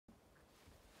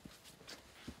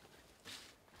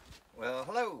Well,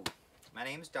 hello. My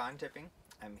name is Don Tipping.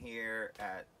 I'm here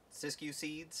at Siskiyou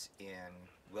Seeds in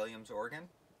Williams, Oregon.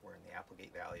 We're in the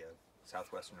Applegate Valley of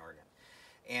southwestern Oregon.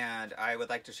 And I would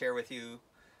like to share with you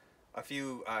a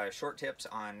few short tips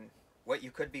on what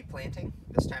you could be planting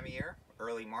this time of year,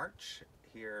 early March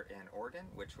here in Oregon,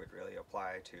 which would really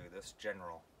apply to this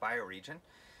general bioregion.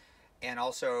 And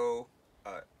also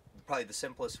probably the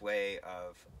simplest way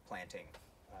of planting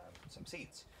some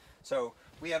seeds. So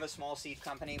we have a small seed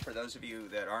company, for those of you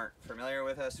that aren't familiar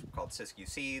with us, called Siskiyou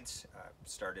Seeds.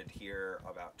 Started here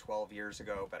about 12 years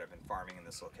ago, but I've been farming in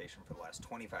this location for the last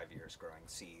 25 years growing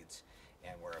seeds.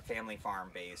 And we're a family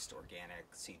farm-based organic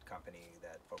seed company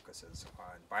that focuses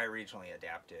on bioregionally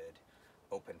adapted,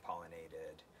 open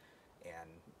pollinated, and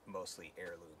mostly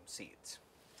heirloom seeds.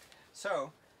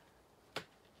 So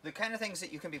the kind of things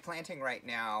that you can be planting right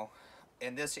now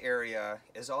in this area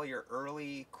is all your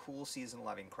early cool season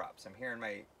loving crops. I'm here in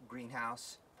my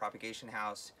greenhouse, propagation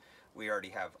house. We already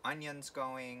have onions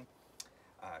going,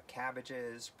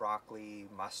 cabbages, broccoli,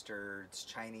 mustards,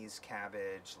 Chinese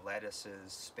cabbage,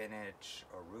 lettuces, spinach,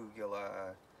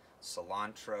 arugula,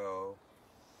 cilantro.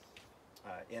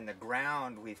 In the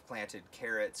ground we've planted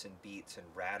carrots and beets and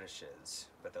radishes,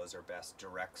 but those are best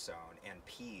direct sown, and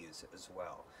peas as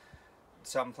well.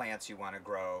 Some plants you want to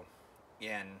grow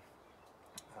in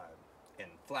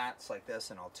flats like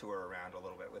this, and I'll tour around a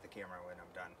little bit with the camera when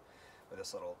I'm done with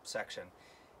this little section.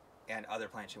 And other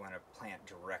plants you want to plant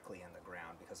directly in the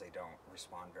ground because they don't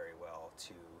respond very well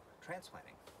to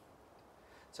transplanting.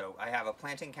 So I have a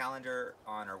planting calendar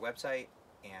on our website,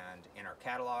 and in our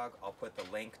catalog I'll put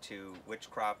the link to which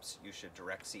crops you should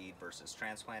direct seed versus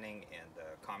transplanting in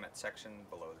the comment section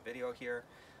below the video here.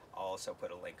 I'll also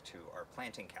put a link to our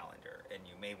planting calendar, and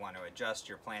you may want to adjust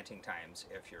your planting times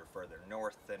if you're further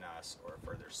north than us or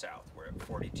further south. We're at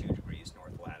 42 degrees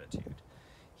north latitude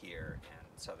here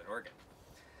in southern Oregon.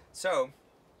 So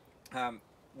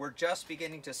we're just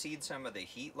beginning to seed some of the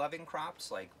heat-loving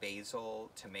crops like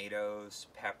basil, tomatoes,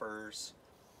 peppers.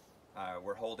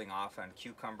 We're holding off on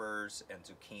cucumbers and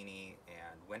zucchini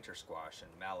and winter squash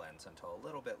and melons until a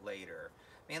little bit later,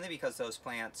 mainly because those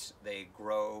plants, they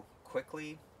grow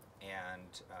quickly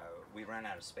and we run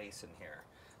out of space in here.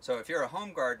 So if you're a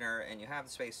home gardener and you have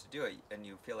the space to do it and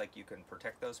you feel like you can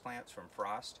protect those plants from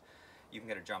frost, you can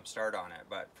get a jump start on it.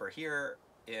 But for here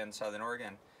in southern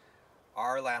Oregon,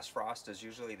 our last frost is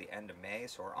usually the end of May,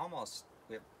 so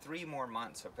we have 3 more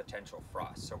months of potential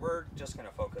frost. So we're just going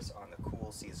to focus on the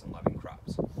cool season loving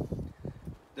crops.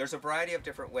 There's a variety of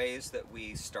different ways that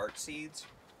we start seeds,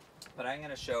 but I'm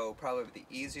going to show probably the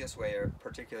easiest way,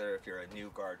 particularly if you're a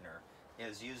new gardener,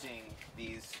 is using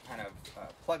these kind of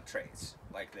plug trays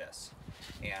like this.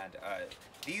 And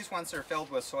these, once they're filled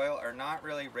with soil, are not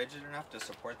really rigid enough to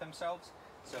support themselves,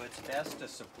 so it's best to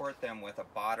support them with a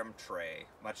bottom tray,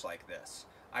 much like this.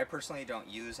 I personally don't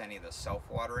use any of the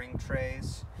self-watering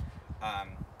trays.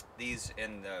 These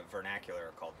in the vernacular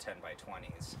are called 10 by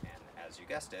 20s, and as you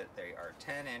guessed it, they are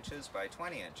 10 inches by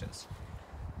 20 inches.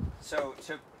 So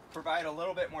to provide a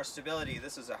little bit more stability,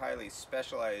 this is a highly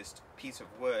specialized piece of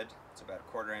wood. It's about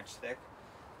a 1/4 inch thick.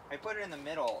 I put it in the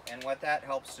middle, and what that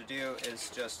helps to do is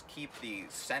just keep the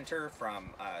center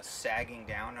from sagging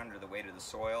down under the weight of the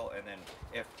soil. And then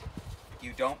if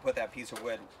you don't put that piece of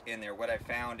wood in there, what I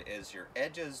found is your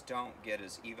edges don't get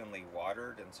as evenly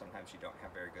watered, and sometimes you don't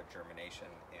have very good germination,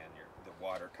 and the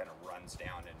water kind of runs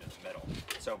down into the middle.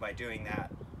 So by doing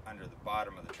that under the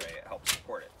bottom of the tray, it helps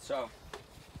support it. So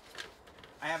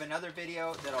I have another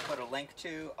video that I'll put a link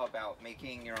to about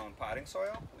making your own potting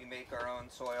soil. We make our own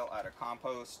soil out of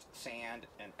compost, sand,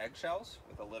 and eggshells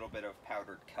with a little bit of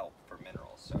powdered kelp for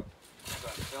minerals. So I'm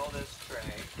going to fill this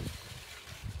tray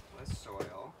with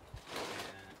soil.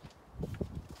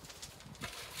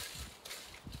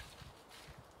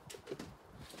 And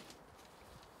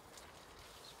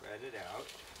spread it out.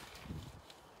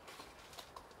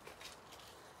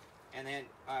 And then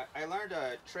I learned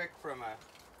a trick from a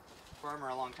farmer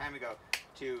a long time ago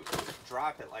to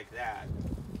drop it like that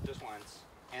just once,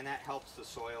 and that helps the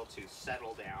soil to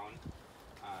settle down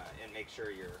and make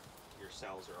sure your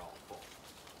cells are all full.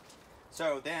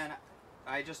 So then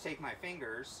I just take my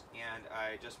fingers and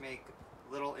I just make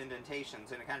little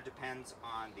indentations, and it kind of depends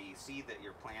on the seed that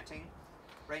you're planting.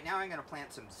 Right now I'm going to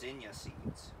plant some zinnia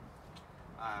seeds,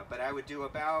 but I would do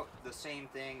about the same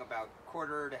thing, about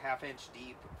 1/4 to 1/2 inch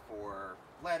deep for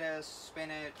lettuce,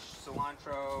 spinach,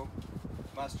 cilantro,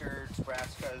 mustards,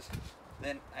 brassicas.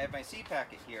 Then I have my seed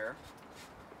packet here,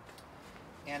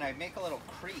 and I make a little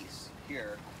crease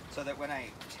here so that when I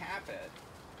tap it,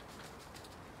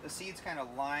 the seeds kind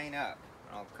of line up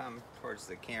I'll come towards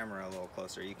the camera a little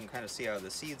closer. You can kind of see how the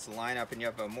seeds line up and you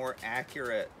have a more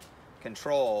accurate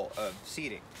control of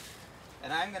seeding.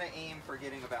 And I'm going to aim for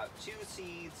getting about 2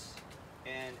 seeds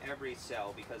in every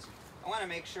cell because I want to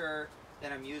make sure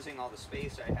that I'm using all the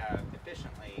space I have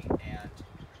efficiently, and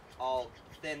I'll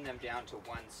thin them down to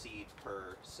 1 seed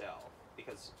per cell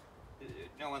because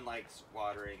no one likes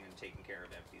watering and taking care of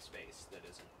empty space that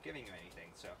isn't giving you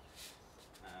anything. So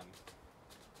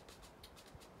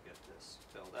get this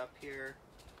filled up here.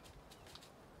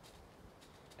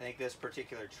 I think this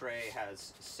particular tray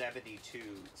has 72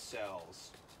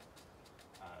 cells,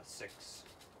 6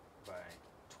 by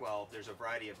 12. There's a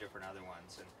variety of different other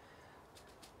ones, and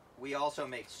we also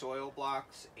make soil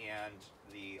blocks, and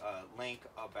the link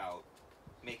about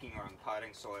making your own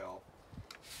potting soil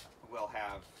will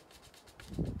have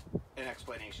an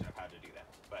explanation of how to do that.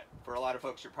 But for a lot of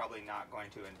folks, you're probably not going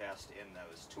to invest in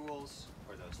those tools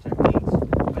or those techniques.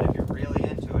 But if you're really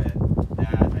into it,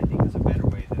 that I think is a better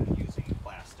way than using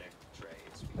plastic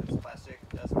trays, because plastic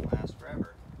doesn't last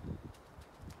forever.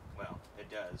 Well, it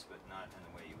does, but not in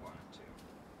the way you want it to.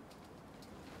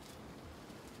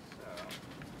 So,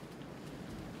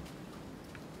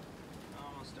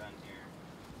 almost done here.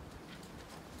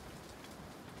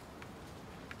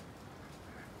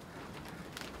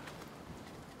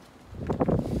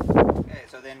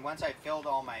 So then once I filled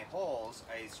all my holes,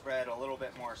 I spread a little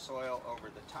bit more soil over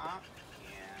the top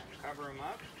and cover them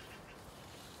up.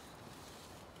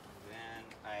 Then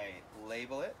I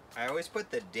label it. I always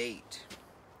put the date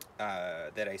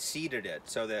that I seeded it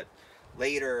so that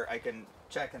later I can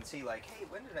check and see, like, hey,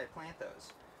 when did I plant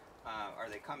those? Are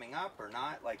they coming up or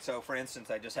not? Like, so for instance,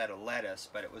 I just had a lettuce,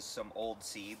 but it was some old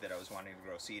seed that I was wanting to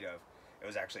grow seed of. It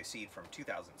was actually seed from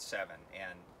 2007,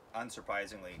 and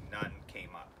unsurprisingly, none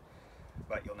came up.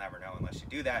 But you'll never know unless you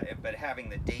do that. But having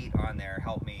the date on there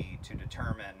helped me to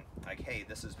determine, like, hey,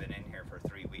 this has been in here for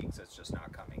 3 weeks, it's just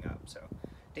not coming up. So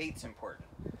date's important.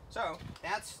 So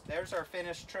there's our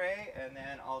finished tray, and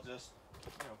then I'll just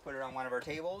put it on one of our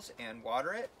tables and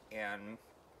water it and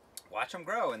watch them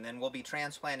grow. And then we'll be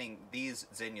transplanting these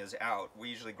zinnias out. We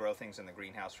usually grow things in the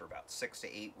greenhouse for about 6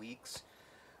 to 8 weeks.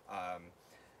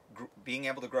 Being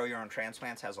able to grow your own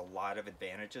transplants has a lot of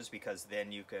advantages, because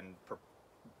then you can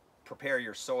prepare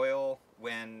your soil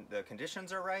when the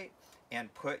conditions are right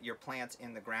and put your plants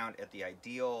in the ground at the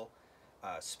ideal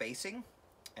spacing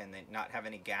and then not have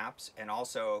any gaps. And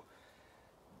also,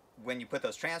 when you put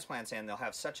those transplants in, they'll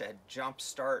have such a jump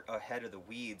start ahead of the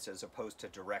weeds as opposed to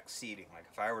direct seeding. Like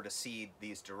if I were to seed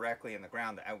these directly in the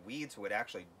ground, the weeds would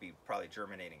actually be probably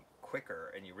germinating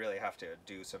quicker, and you really have to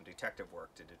do some detective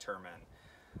work to determine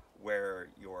where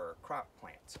your crop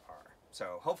plants are.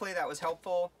 So hopefully that was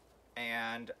helpful,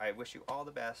 and I wish you all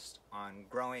the best on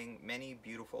growing many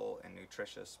beautiful and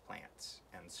nutritious plants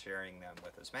and sharing them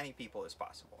with as many people as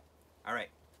possible. All right,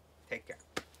 take care.